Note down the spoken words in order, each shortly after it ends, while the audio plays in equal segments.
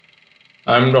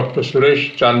I'm Dr.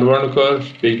 Suresh Chandwankar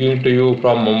speaking to you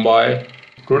from Mumbai.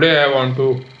 Today I want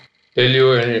to tell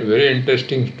you a very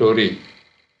interesting story,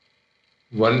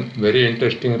 one very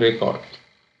interesting record,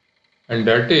 and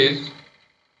that is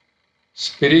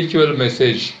spiritual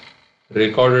message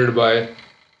recorded by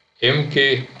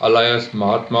M.K. alias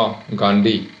Mahatma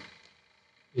Gandhi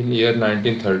in year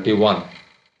 1931.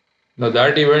 Now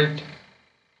that event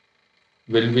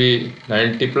will be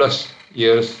 90 plus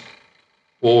years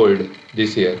old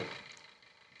this year,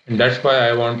 and that's why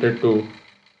I wanted to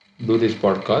do this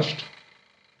podcast.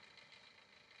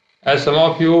 As some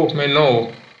of you may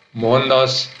know,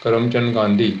 Mohandas Karamchand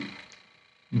Gandhi,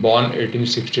 born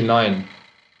 1869,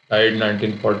 died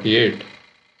 1948.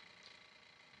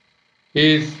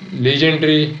 He is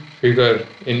legendary figure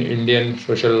in Indian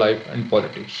social life and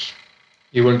politics,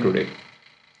 even today.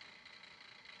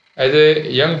 As a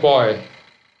young boy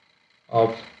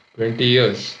of 20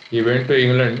 years, he went to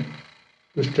England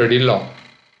to study law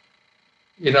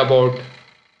in about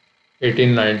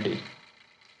 1890.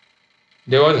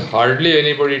 There was hardly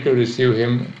anybody to receive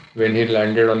him when he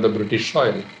landed on the British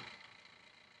soil.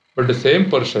 But the same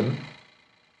person,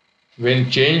 when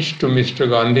changed to Mr.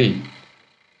 Gandhi,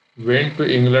 went to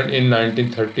England in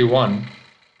 1931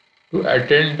 to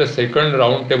attend the second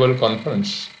Roundtable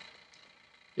Conference.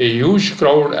 A huge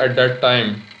crowd at that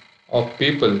time of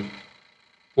people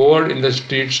poured in the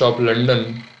streets of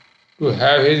London to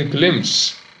have his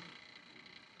glimpse.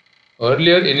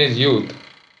 Earlier in his youth,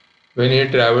 when he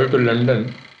travelled to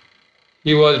London,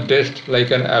 he was dressed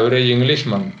like an average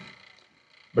Englishman.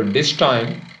 But this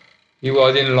time, he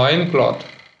was in loincloth,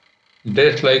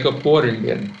 dressed like a poor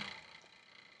Indian.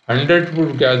 Hundreds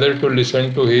would gather to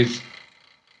listen to his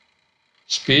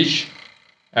speech,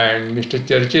 and Mr.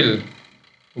 Churchill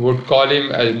would call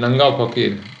him as Nanga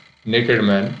Fakir, naked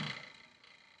man.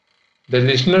 The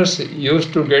listeners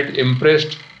used to get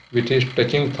impressed with his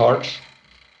touching thoughts,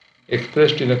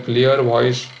 expressed in a clear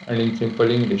voice and in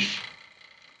simple English.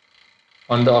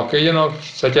 On the occasion of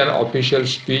such an official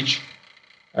speech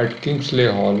at Kingsley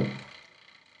Hall,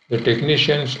 the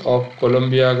technicians of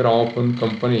Columbia Gramophone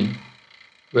Company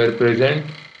were present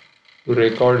to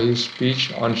record his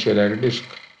speech on shellac disc.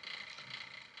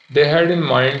 They had in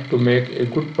mind to make a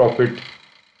good profit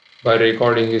by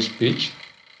recording his speech.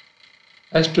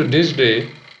 As to this day,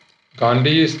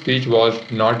 Gandhi's speech was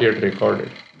not yet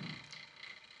recorded.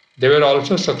 They were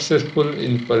also successful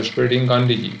in persuading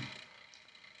Gandhiji.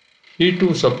 He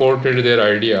too supported their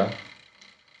idea,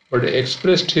 but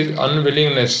expressed his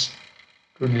unwillingness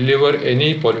to deliver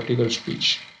any political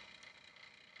speech.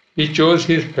 He chose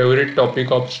his favorite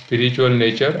topic of spiritual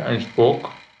nature and spoke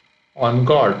on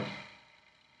God.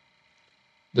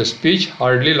 The speech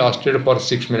hardly lasted for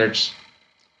 6 minutes.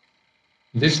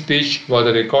 This speech was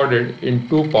recorded in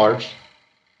two parts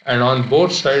and on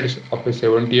both sides of a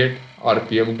 78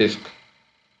 RPM disc.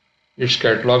 Its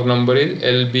catalog number is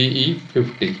LBE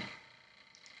 50.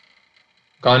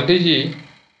 Gandhiji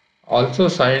also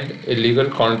signed a legal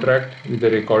contract with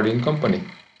the recording company.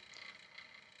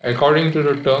 According to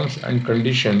the terms and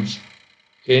conditions,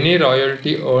 any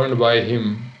royalty earned by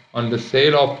him on the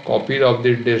sale of copies of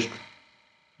the disc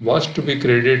was to be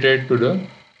credited to the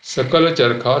Sakala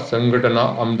Charkha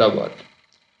Sangatana Ahmedabad,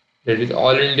 that is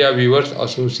All India Weavers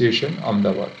Association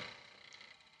Ahmedabad.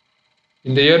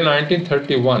 In the year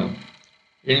 1931,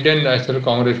 Indian National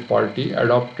Congress Party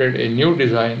adopted a new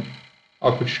design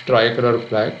of its tricolor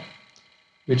flag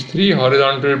with three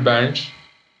horizontal bands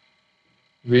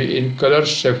in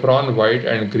colors saffron, white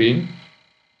and green,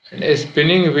 and a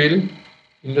spinning wheel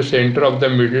in the center of the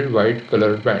middle white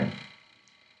colored band.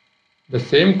 The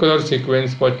same color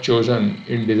sequence was chosen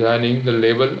in designing the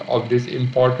label of this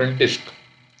important disc.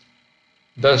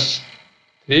 Thus,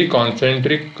 three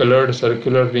concentric colored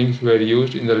circular rings were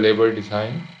used in the label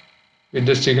design with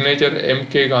the signature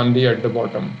M.K. Gandhi at the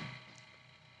bottom.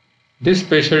 This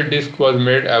special disc was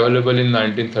made available in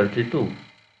 1932.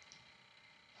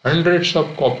 Hundreds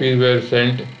of copies were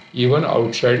sent even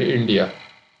outside India.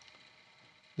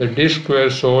 The discs were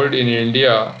sold in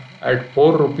India at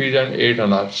 4 rupees and 8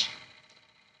 annas.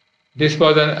 This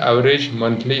was an average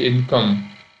monthly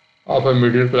income of a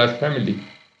middle class family.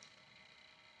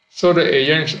 So the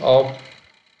agents of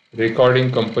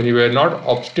recording company were not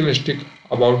optimistic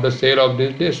about the sale of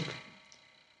this disc.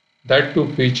 That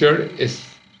too featured a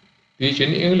speech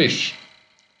in English.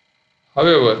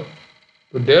 However,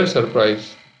 to their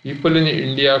surprise, people in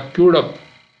India queued up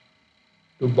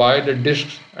to buy the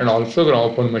discs and also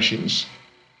gramophone machines.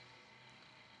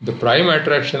 The prime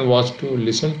attraction was to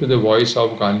listen to the voice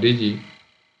of Gandhiji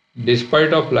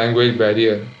despite of language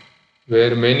barrier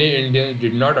where many Indians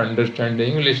did not understand the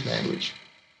English language.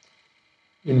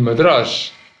 In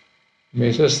Madras,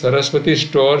 Messrs. Saraswati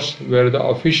Stores were the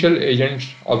official agents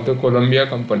of the Columbia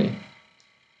Company.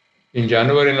 In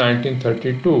January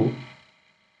 1932,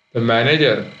 the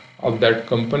manager of that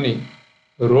company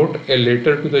wrote a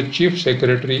letter to the Chief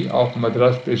Secretary of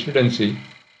Madras Presidency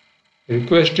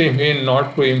requesting him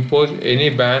not to impose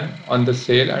any ban on the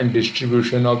sale and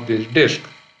distribution of this disc,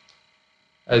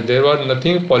 as there was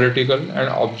nothing political and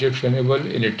objectionable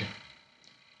in it.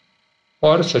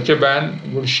 For such a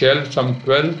ban would shelve some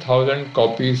 12,000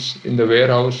 copies in the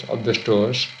warehouse of the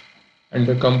stores, and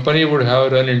the company would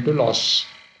have run into loss.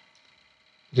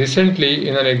 Recently,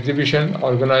 in an exhibition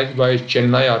organized by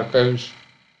Chennai Archives,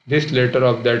 this letter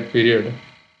of that period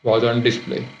was on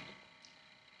display.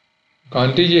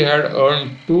 Gandhiji had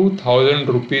earned 2,000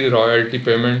 rupees royalty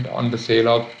payment on the sale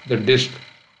of the disc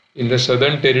in the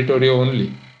Southern Territory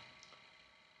only.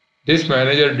 This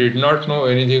manager did not know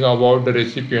anything about the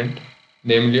recipient,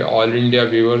 namely All India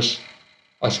Weavers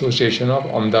Association of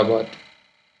Ahmedabad,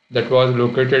 that was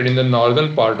located in the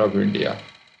northern part of India,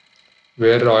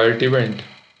 where royalty went.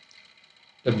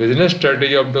 The business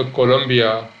strategy of the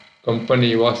Columbia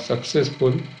Company was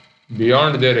successful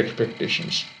beyond their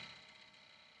expectations.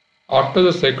 After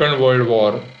the Second World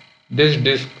War, this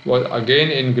disc was again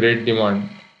in great demand,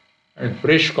 and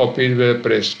fresh copies were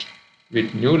pressed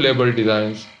with new label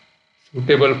designs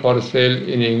suitable for sale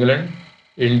in England,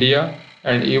 India,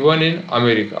 and even in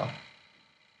America.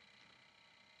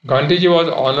 Gandhiji was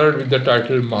honored with the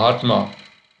title Mahatma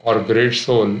or Great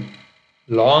Soul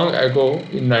long ago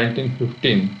in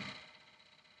 1915,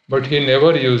 but he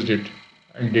never used it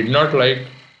and did not like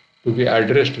to be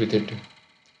addressed with it.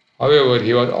 However,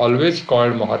 he was always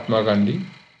called Mahatma Gandhi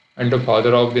and the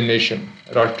father of the nation,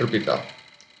 Rashtrapita,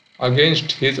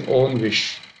 against his own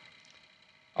wish.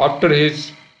 After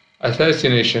his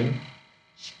assassination,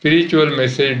 spiritual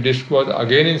message disc was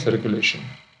again in circulation.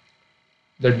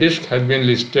 The disc has been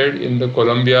listed in the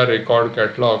Columbia Record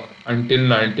Catalog until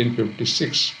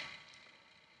 1956.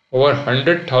 Over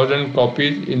 100,000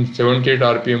 copies in 78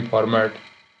 RPM format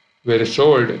were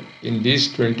sold in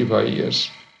these 25 years.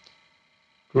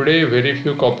 Today, very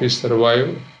few copies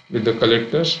survive with the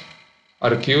collectors,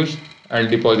 archives, and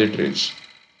depositories.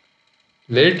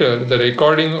 Later, the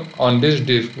recording on this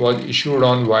disc was issued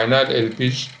on vinyl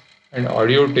LPs and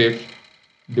audio tapes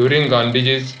during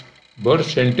Gandhiji's birth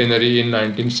centenary in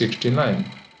 1969.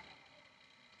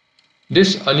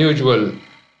 This unusual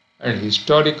and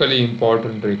historically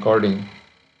important recording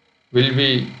will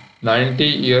be 90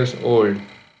 years old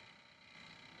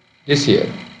this year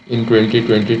in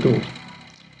 2022.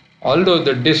 Although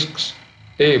the discs,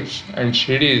 tapes, and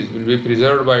CDs will be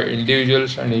preserved by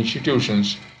individuals and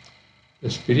institutions, the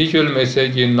spiritual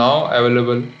message is now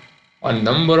available on a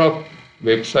number of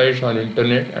websites on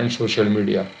internet and social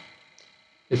media.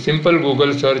 A simple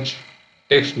Google search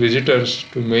takes visitors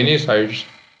to many sites,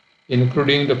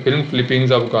 including the film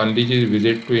clippings of Gandhiji's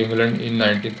visit to England in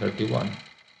 1931.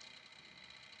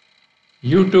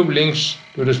 YouTube links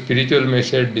to the spiritual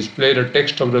message display the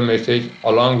text of the message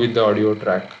along with the audio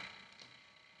track.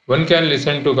 One can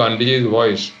listen to Gandhiji's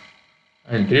voice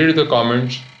and read the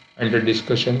comments and the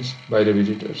discussions by the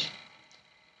visitors.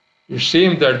 It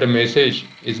seems that the message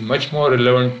is much more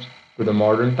relevant to the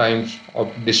modern times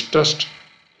of distrust,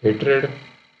 hatred,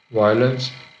 violence,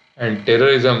 and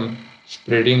terrorism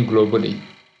spreading globally.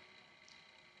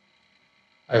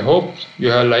 I hope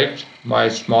you have liked my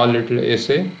small little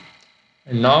essay,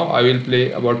 and now I will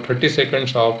play about 30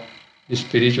 seconds of the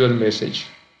spiritual message.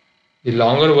 The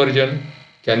longer version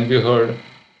can be heard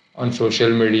on social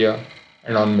media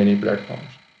and on many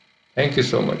platforms. Thank you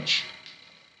so much.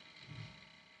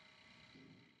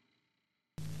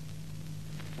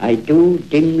 I do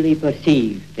dimly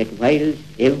perceive that whilst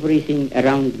everything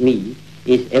around me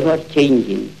is ever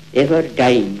changing, ever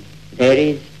dying, there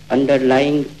is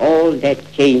underlying all that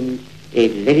change a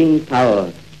living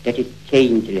power that is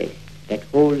changeless, that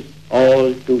holds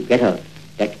all together,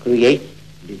 that creates,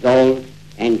 dissolves,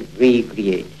 and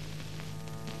recreates.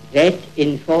 That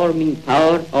informing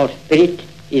power or spirit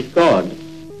is God,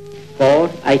 for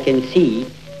I can see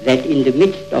that in the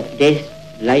midst of death,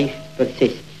 life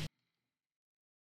persists.